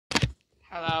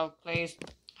Hello, please.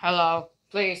 Hello,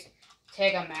 please.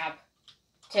 Take a map.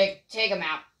 Take a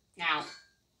map now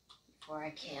before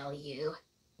I kill you.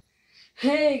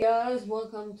 Hey guys,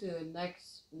 welcome to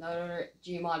another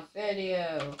Gmod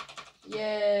video.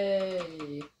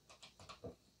 Yay!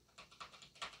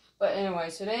 But anyway,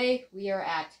 today we are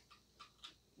at,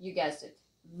 you guessed it,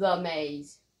 the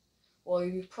maze. Well,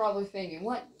 you're probably thinking,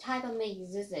 what type of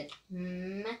maze is it?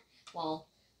 Well,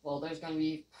 there's gonna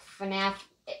be FNAF,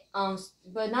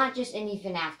 but not just any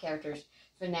FNAF characters.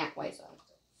 FNAF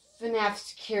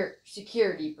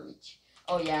security breach.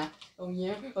 Oh yeah.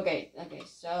 Okay.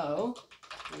 So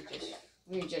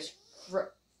we just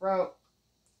throw.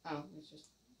 Oh, it's just.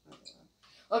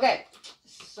 Okay.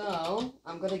 So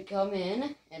I'm gonna come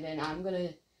in, and then I'm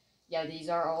gonna. Yeah, these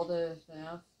are all the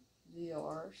FNAF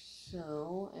VR.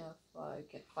 So if I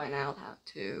can find out how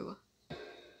to.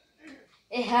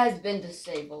 It has been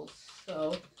disabled,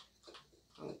 so.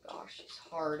 Oh gosh, it's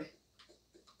hard.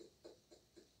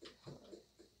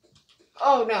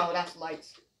 Oh no, that's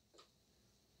lights.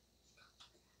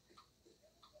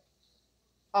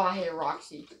 Oh, I hate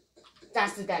Roxy.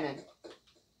 That's the dead end.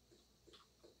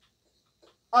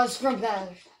 Oh, it's from that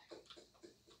other side.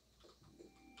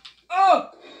 Oh!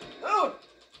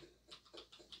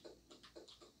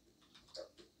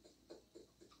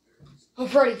 Oh,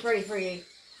 Freddy.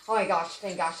 Oh my gosh,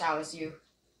 thank gosh that was you.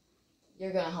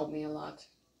 You're gonna help me a lot.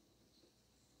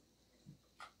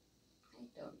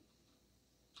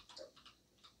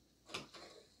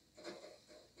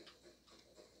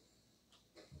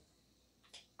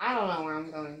 I don't know where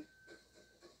I'm going.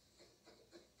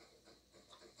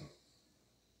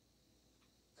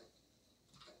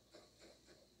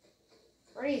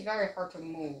 Freddy's very hard to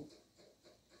move.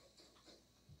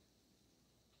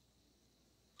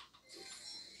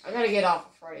 I gotta get off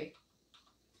of Freddy.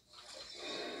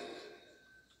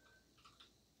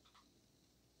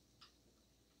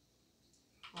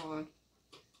 Hold on.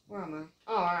 Where am I?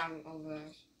 Oh, I'm over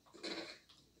there.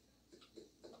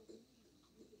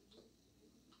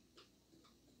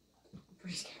 I'm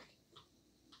pretty scared.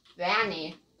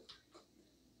 Vanny.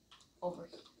 Over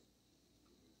here.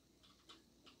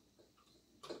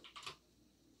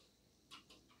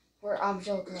 Where I'm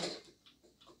so good.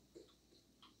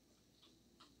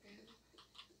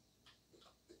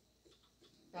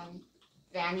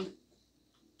 Vanny.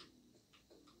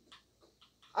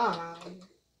 Oh no.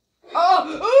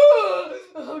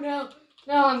 Oh no.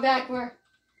 No, I'm back where.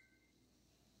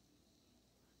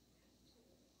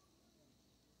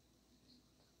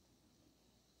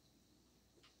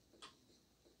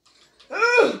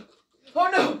 Oh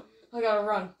no! I gotta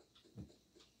run.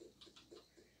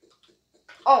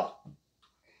 Oh!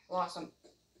 Lost him.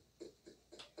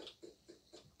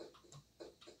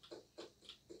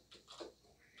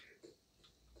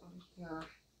 Here.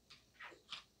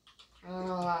 I don't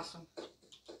know, lost him.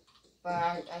 But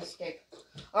I escaped.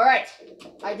 Alright!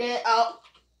 I did it. Oh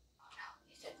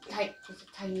no, he's a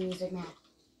tiny music man.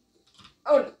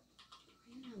 Oh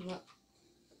no.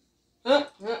 Huh?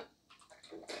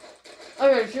 I'm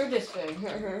gonna shoot this thing.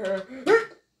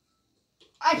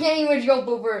 I can't even jump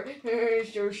over.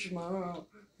 So small.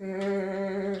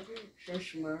 So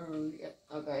small. Yep.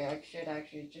 Okay, I should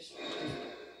actually just.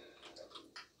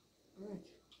 Alright.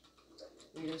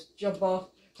 Let me just jump off.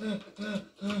 And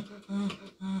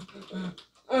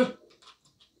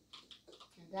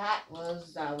that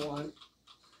was that one.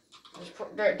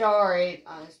 Don't worry,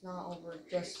 it's not over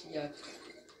just yet.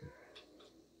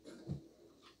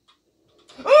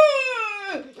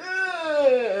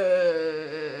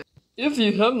 If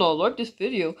you have not liked this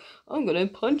video, I'm gonna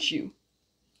punch you.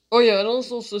 Oh yeah, and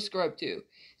also subscribe too.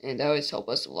 And that would help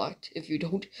us a lot. If you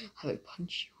don't, I will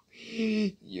punch you.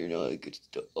 You're not a good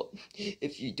stuff.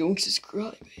 If you don't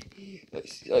subscribe,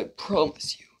 I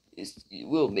promise you, it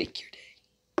will make your day.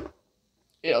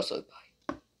 And also,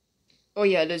 bye. Oh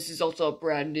yeah, this is also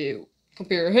brand new.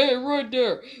 Compare, hey, right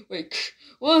there. Wait,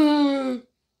 what?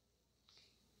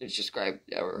 Subscribe,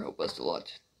 that will help us a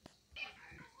lot.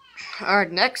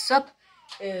 Alright, next up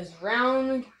is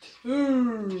round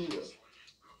 2.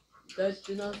 That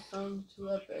did not sound too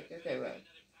epic. Okay, right.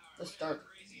 Let's start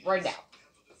right now.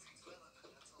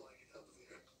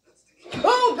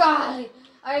 Oh god!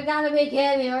 I got a big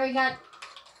heavy. I already got.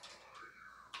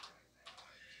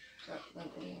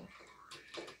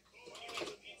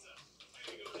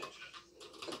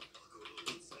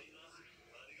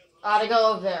 I gotta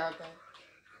go over there, okay.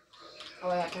 Oh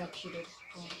wait, I kind of cheated.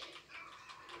 Oh,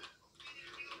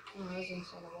 I was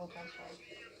inside the wall, that's right.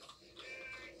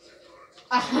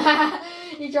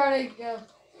 He's trying to go.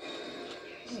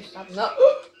 Stop. No.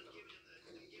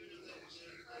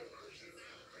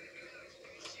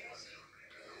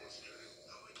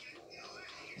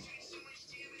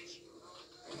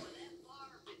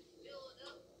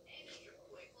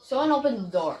 Someone opened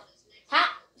the door. Ha!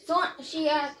 Someone, she,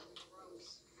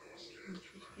 she's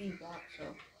being blocked, so.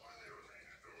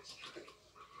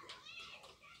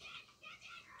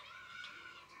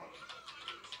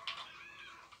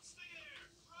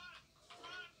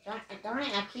 Darn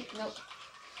it, I keep, no.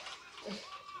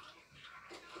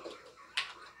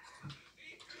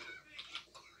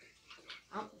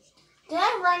 Did I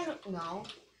run? No.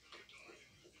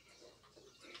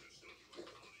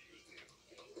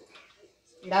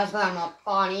 That's not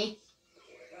funny.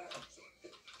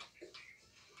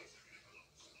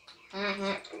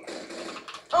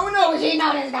 Oh no, she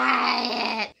noticed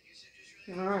that!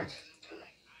 Alright.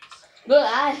 But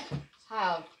I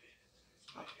have.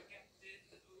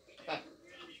 Okay.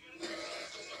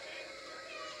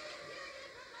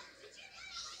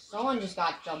 Someone just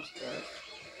got jump scared.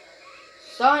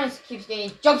 Someone just keeps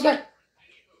getting jump scared.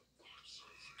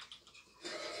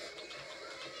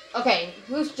 Okay,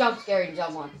 who's jump scaring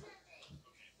someone?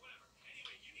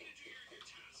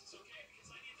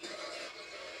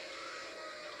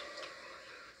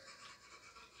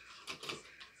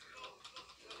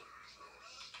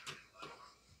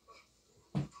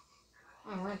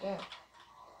 Oh, right there.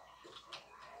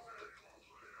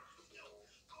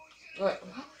 Wait,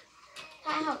 what?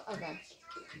 How? Okay.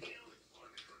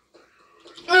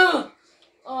 Ugh!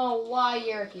 Oh, why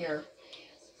you're here?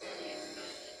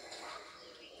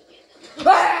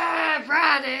 Ah,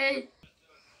 Freddy!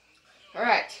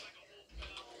 Alright.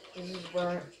 This is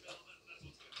where.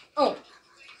 Oh!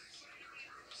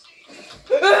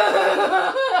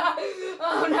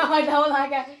 Oh no, I don't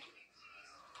like it.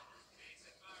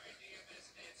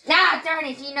 Nah, darn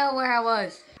it, you know where I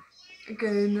was.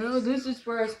 Okay, now this is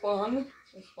where I spawn.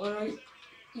 I spawn right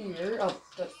here. Oh,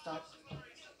 that's stuff.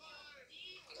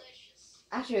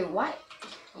 Actually, what?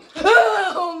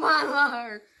 Oh my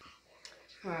lord!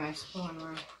 Alright, spawn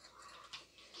right.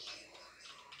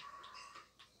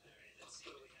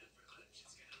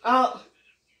 Oh!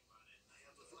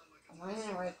 Am I in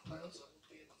the right place?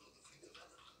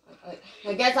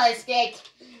 I guess I escaped.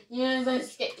 Yes, I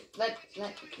escaped.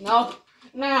 No.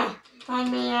 No. Let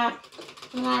me up.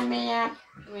 Let me up.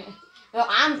 No,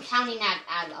 I'm counting that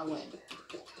as a win.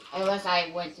 Unless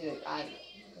I went to, I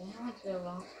went to the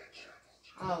wrong.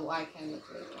 Oh, I can't get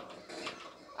to it.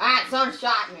 Ah, someone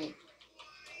shot me.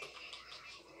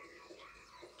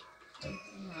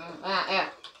 Yeah.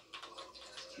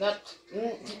 Let's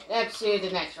do the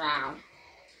next round.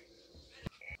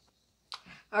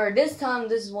 Alright, this time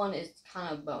this one is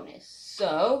kind of bonus.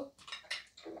 So,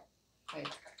 wait.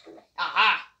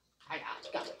 Aha! I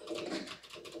got it.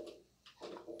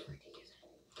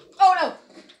 Oh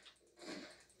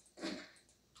no!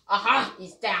 Aha!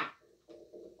 He's down.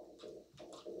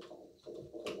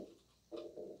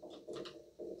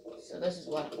 So this is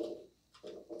what.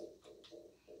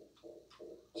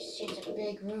 It's a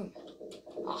big room.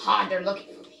 Aha! They're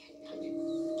looking for me.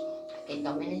 Okay,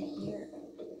 come in here.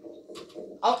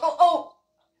 Oh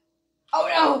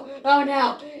no! Oh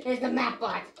no! There's the map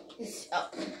bot.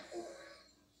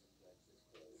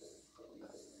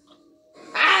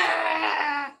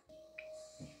 Ah!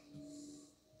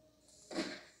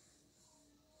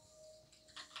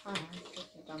 Oh,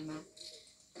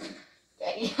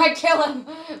 I kill him!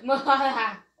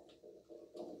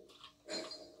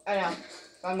 Oh no.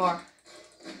 One more.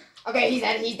 Okay, he's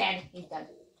dead.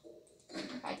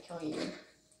 I kill you.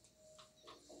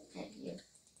 You.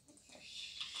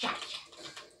 Shot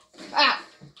you. Ow!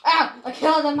 I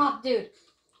killed the mop dude.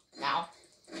 No.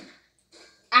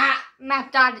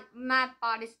 Map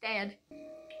bot is dead.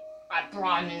 I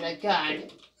brought in a gun.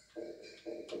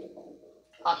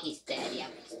 Oh, he's dead. Yeah,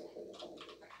 he's dead.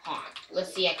 Hold on.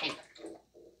 Let's see. I can.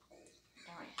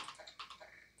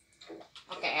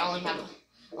 Okay, I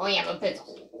only have a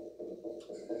pistol.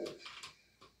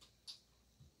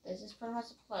 This is pretty much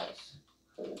the place.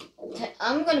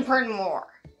 I'm gonna put in more.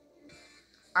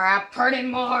 Alright, put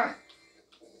in more.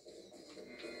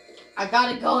 I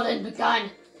got a golden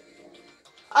gun.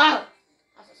 Oh,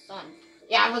 that's a son.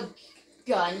 Yeah, I have a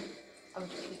gun.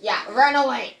 Yeah, run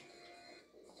away.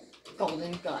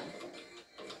 Golden gun.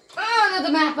 Oh, there's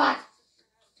a map bot.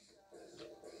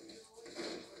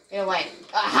 Get away.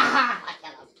 I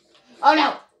killed him. Oh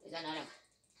no. He's another.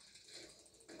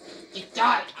 He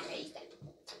died. Okay, he's dead.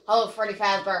 Hello, Freddy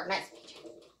Fazbear. Nice to meet you.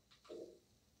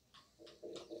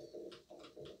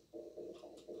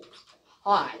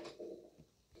 Hi.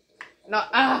 No,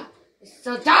 it's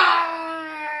so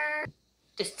dark.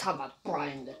 This time I brought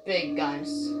in the big guns.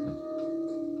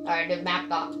 Alright, the map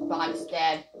bot is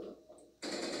dead.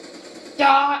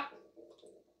 Die.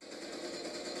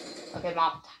 Okay,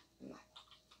 mop.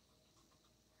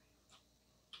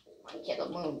 I get the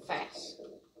moon fast.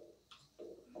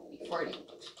 Before he...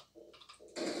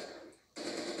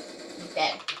 He's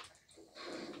dead.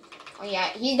 Oh yeah,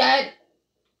 he's dead.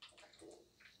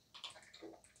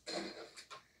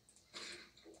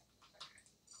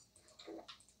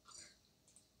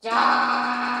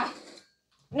 Ah!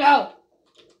 No!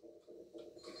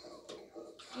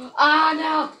 Ah,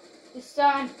 no! The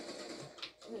sun!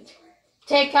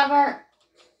 Take cover!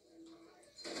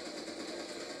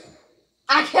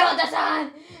 I killed the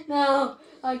sun! No!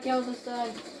 I killed the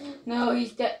sun. No,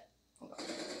 he's dead.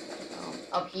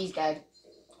 Oh, he's dead.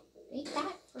 He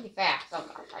died pretty fast. Oh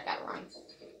gosh, I gotta run.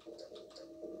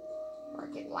 Or I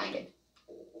get blinded.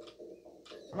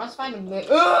 I must find the moon.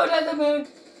 Oh, that's the moon!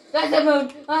 That's the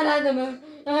moon! Oh, that's the moon!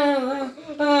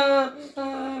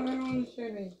 Everyone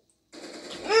shoot me.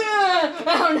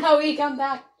 Oh no, he come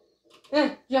back.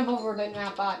 Jump over the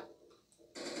map bot.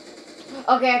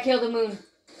 Okay, I killed the moon.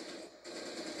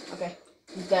 Okay,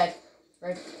 he's dead.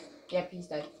 Right? Yep, he's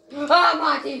dead. Oh,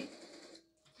 Monty!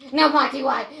 No, Monty,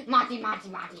 why? Monty.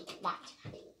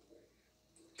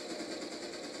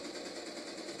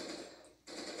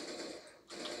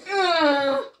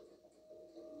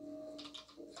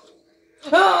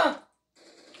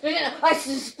 I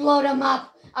just blowed him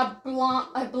up. I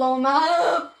blow him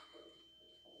up.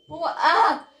 What?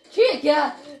 Ah,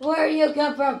 Chica, where you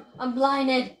come from? I'm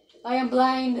blinded. I am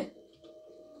blind.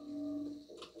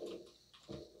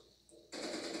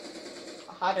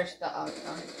 Hotter stuff.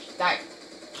 She died.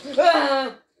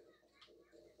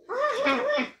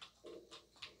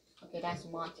 Okay, that's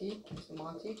Monty. That's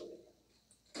Monty.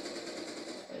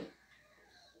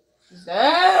 He's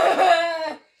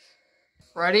there.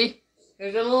 Freddy?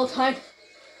 There's a little time.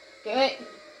 Okay.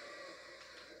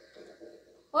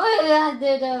 What did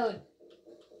that do?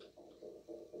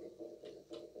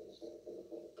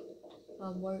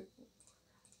 What?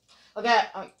 Okay,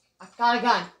 I've got a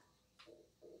gun.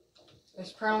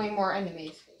 There's currently more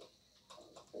enemies.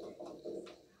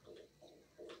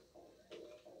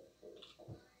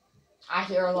 I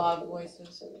hear a lot of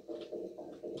voices.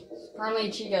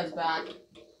 Currently, Chica's back.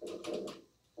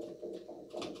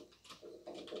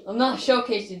 I'm not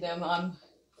showcasing them, I'm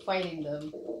fighting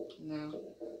them. No.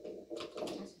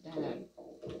 That's dead.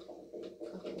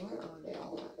 Okay, where are they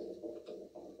all at?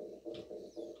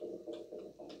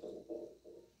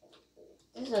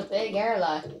 This is a big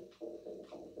area.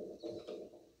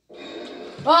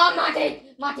 Oh, Monty!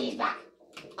 Monty's back!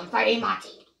 I'm fighting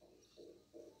Monty.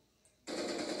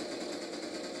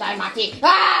 Die, Monty!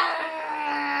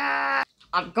 Ah!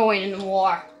 I'm going in the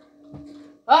war.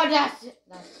 Oh, that's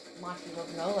Monty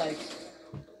with no legs.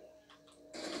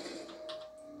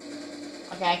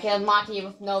 Okay, I killed Monty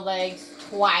with no legs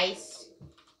twice.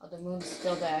 Oh, the moon's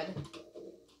still dead.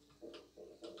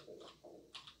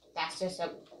 That's just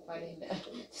a fighting the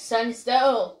sun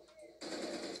still.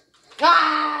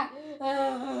 Ah!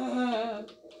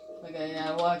 Okay,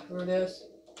 yeah, walk through this.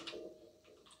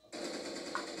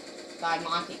 God,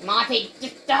 Monty,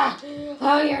 just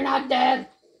oh, you're not dead.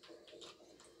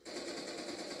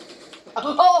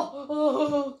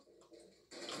 Oh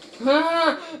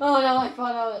no, I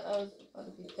thought I was about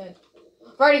to be dead.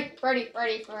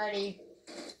 Freddy.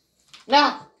 No.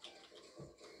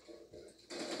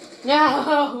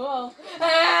 No.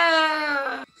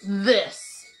 Ah!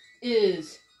 This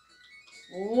is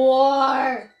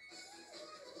war.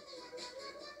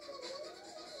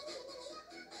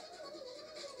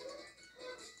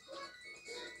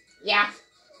 Yeah.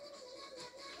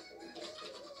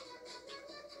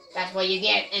 That's what you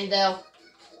get, Endo.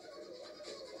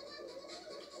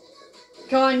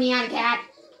 Come on, Neon Cat.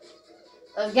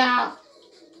 Let's go.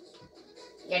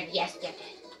 Yes.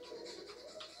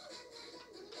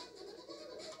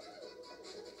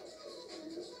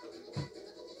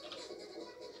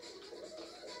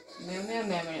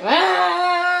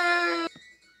 Ah!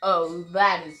 Oh,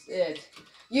 that is it.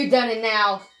 You done it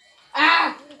now.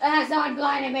 Ah! Someone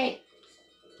blinded me.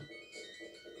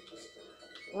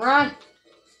 Run.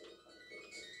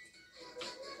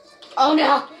 Oh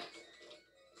no.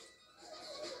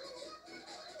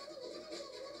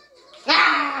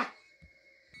 Ah!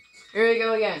 Here we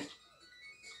go again.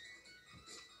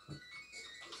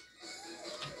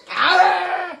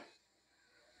 Ah!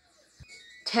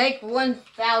 Take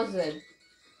 1,000.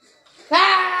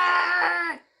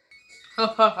 Ah! Ha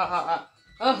ha ha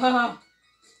ha ha.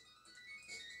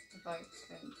 If I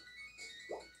can.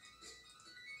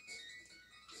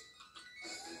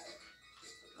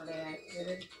 Are they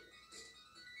activated?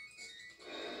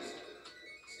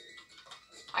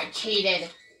 I cheated.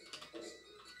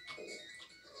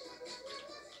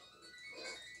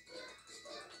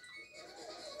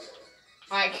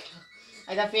 I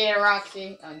I defeated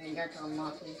Roxy. Oh, your turn,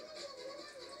 Monty.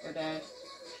 You're dead.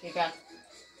 You got.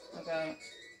 Okay.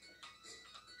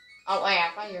 Oh, wait,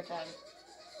 I thought you're dead.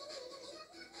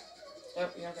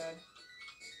 Nope, you're dead.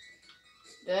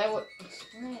 Where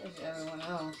is everyone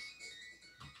else?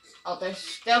 Oh, there's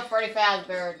still Freddy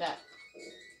Fazbear dead.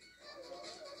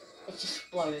 It just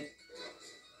exploded.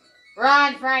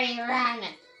 Run, Freddy, run!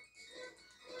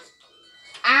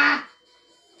 Ah!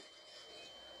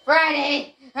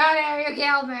 Freddy! How dare you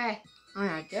kill me? Oh,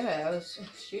 I get it. I was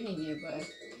shooting you, but I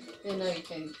didn't know you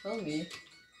can kill me.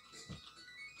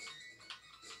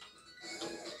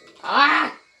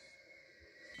 Ah!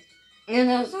 And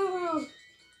there's someone else.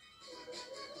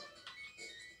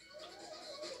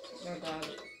 You're dead.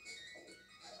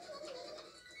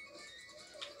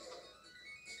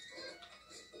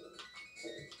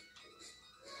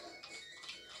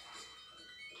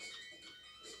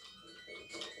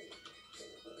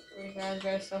 You guys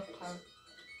are so powerful.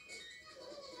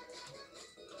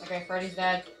 Okay, Freddy's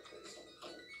dead.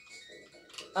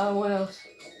 Oh, what else?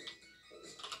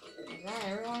 Is that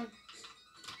everyone?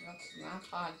 Nope, my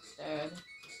pod's dead.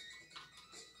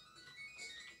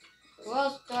 Who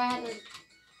else do I have to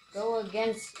go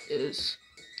against? Is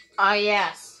Oh,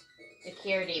 yes.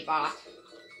 Security bot.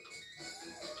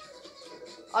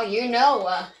 Oh, you know,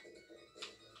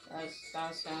 that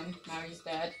was him. Now he's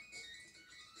dead.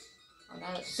 Oh,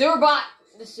 now the sewer bot!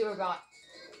 The sewer bot.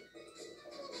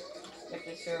 Yep,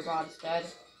 the sewer bot is dead.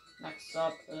 Next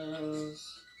up is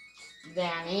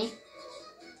Vanny.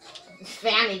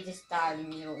 Vanny just died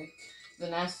immediately.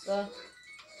 Vanessa.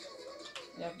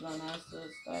 Yep,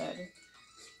 Vanessa's dead.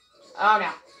 Oh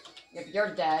no. Yep,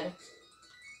 you're dead.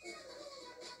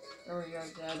 Oh,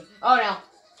 you're dead. Oh no.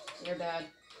 You're dead.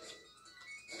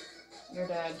 You're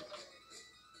dead.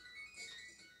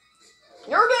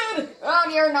 You're dead!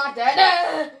 Oh, you're not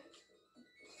dead!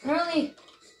 Really?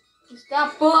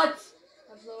 Stop butts!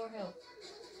 That's lower health.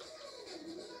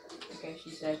 Okay,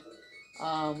 she's dead.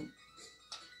 Now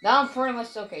I'm pretty much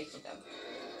showcasing them.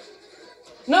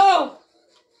 No!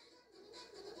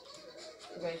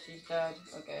 Okay, she's dead.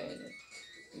 Okay.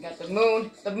 We got the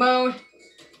moon. The moon!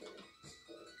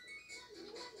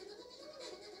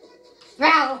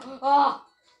 Ow! Oh!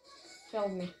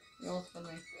 Killed me. You almost killed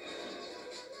me.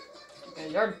 Okay,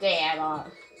 you're dead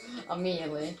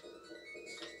immediately.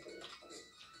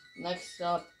 Next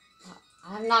up,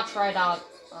 I have not tried out,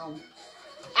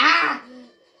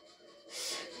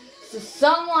 so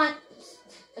someone,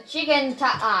 a chicken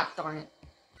darn it.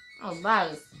 Oh,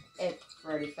 that is it,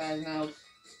 Freddy Fazbear.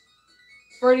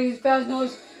 Freddy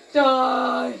Fazbear,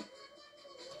 die!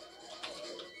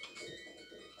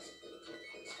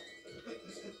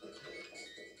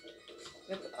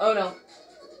 Oh no.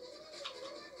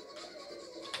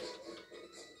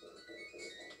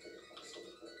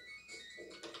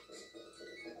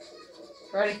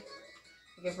 Freddy.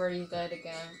 Okay, Freddy's dead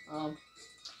again.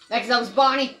 Next up is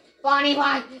Bonnie. Bonnie,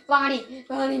 why? Bonnie,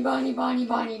 Bonnie, Bonnie, Bonnie, Bonnie,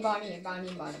 Bonnie, Bonnie, Bonnie,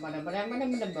 Bonnie,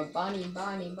 Bonnie, Bonnie,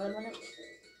 Bonnie, Bonnie.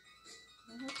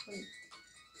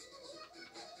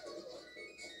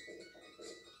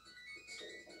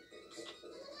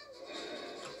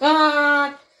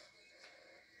 Ah!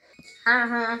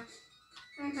 Haha.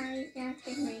 Haha, you can't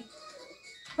take me.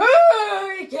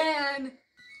 Oh, you can!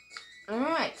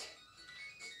 Alright.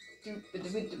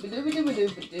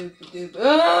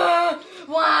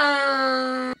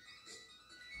 Wow!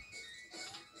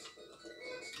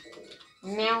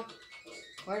 Meow.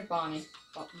 Where's Bonnie?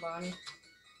 Bonnie.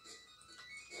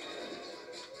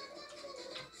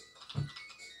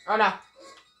 Oh no.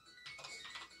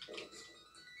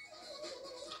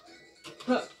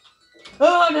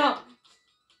 Oh no!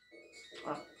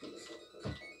 Oh.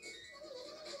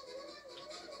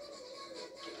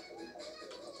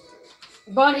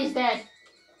 Bonnie's dead.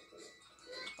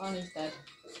 Bonnie's dead.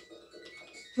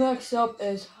 Next up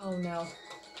is, oh no,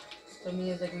 the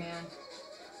Music Man.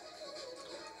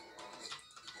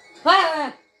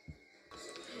 Ah!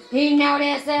 He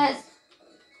notices!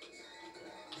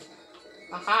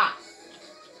 Aha!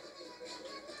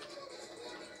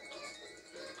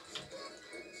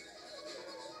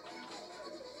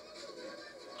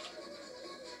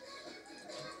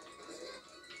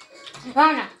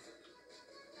 Oh no!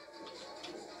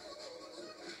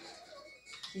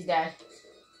 She's dead.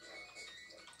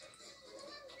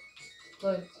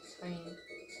 Exploded to tiny.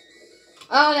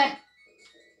 Oh, that!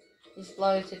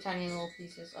 Exploded to tiny little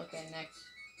pieces. Okay, next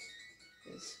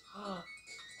is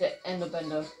the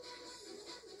Endobender.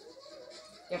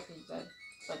 Yep, he's dead.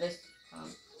 But this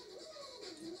time.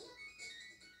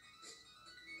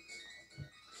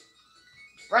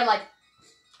 Red light.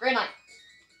 Green light.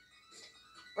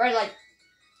 Red light.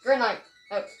 Green light.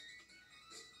 Oh.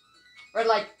 Red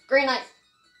light, green light.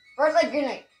 Red light, green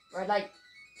light. Red light.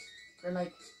 Green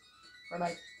light. Red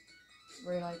light.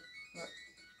 Green light.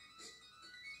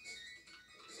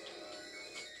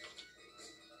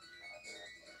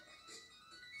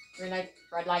 Green light.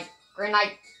 Red light. Green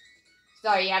light.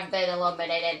 Sorry, you have been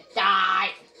eliminated. Die!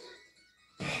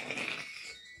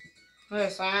 Wait a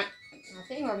second. I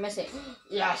think we're missing.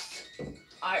 Yes!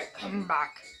 I come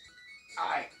back.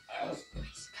 I always come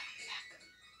back.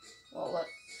 Well, let's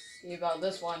see about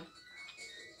this one.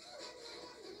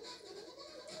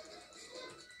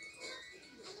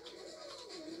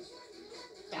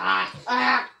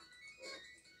 Ah!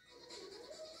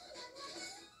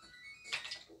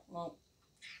 Well,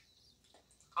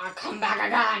 I'll come back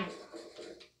again.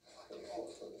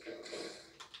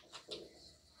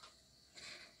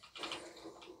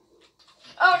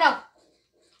 Oh no!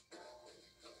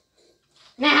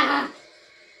 Nah!